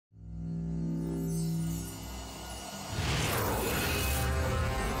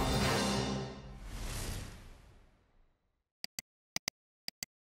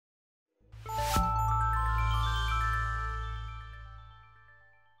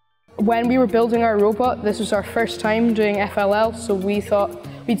When we were building our robot, this was our first time doing FLL, so we thought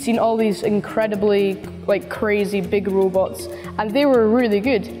we'd seen all these incredibly crazy big robots, and they were really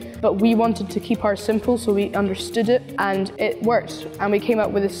good. But we wanted to keep ours simple, so we understood it, and it worked. And we came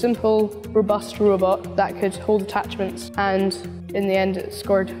up with a simple, robust robot that could hold attachments, and in the end it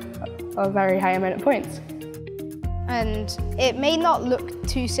scored a very high amount of points. And it may not look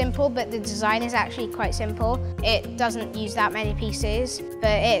too simple, but the design is actually quite simple. It doesn't use that many pieces, but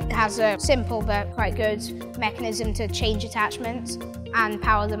it has a simple but quite good mechanism to change attachments and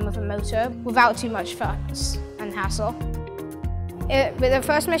power them with a motor without too much fuss and hassle. But the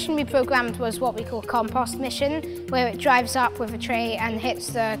first mission we programmed was what we call COMPOST mission, where it drives up with a tray and hits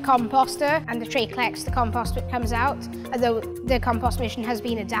the composter, and the tray collects the compost that comes out, although the compost mission has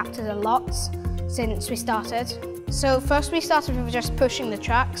been adapted a lot since we started. So first we started with just pushing the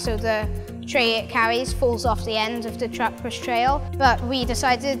truck, so the tray it carries falls off the end of the truck push trail. But we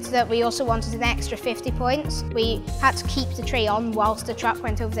decided that we also wanted an extra 50 points. We had to keep the tray on whilst the truck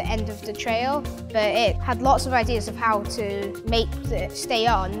went over the end of the trail, but it had lots of ideas of how to make it stay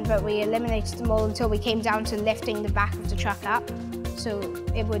on, but we eliminated them all until we came down to lifting the back of the truck up so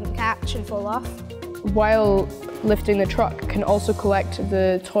it wouldn't catch and fall off. While lifting the truck can also collect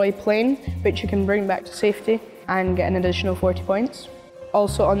the toy plane, which you can bring back to safety and get an additional 40 points.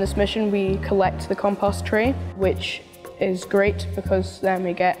 Also on this mission we collect the compost tray, which is great because then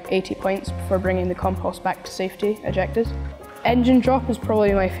we get 80 points for bringing the compost back to safety, ejected. Engine drop is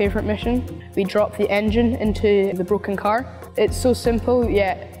probably my favourite mission. We drop the engine into the broken car. It's so simple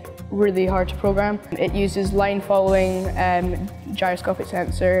yet really hard to program. It uses line following, gyroscopic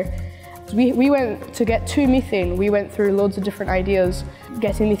sensor. We went to get to methane. We went through loads of different ideas,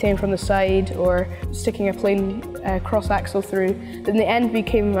 getting methane from the side or sticking a plain cross-axle through. In the end, we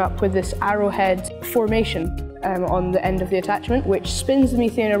came up with this arrowhead formation on the end of the attachment, which spins the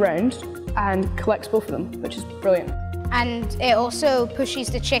methane around and collects both of them, which is brilliant. And it also pushes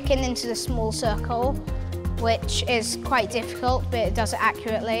the chicken into the small circle, which is quite difficult, but it does it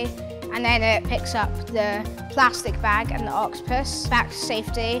accurately. And then it picks up the plastic bag and the octopus back to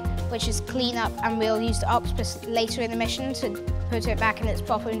safety, which is clean up, and we'll use the octopus later in the mission to put it back in its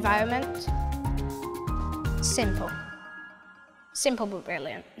proper environment. Simple. Simple but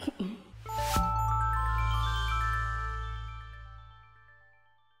brilliant.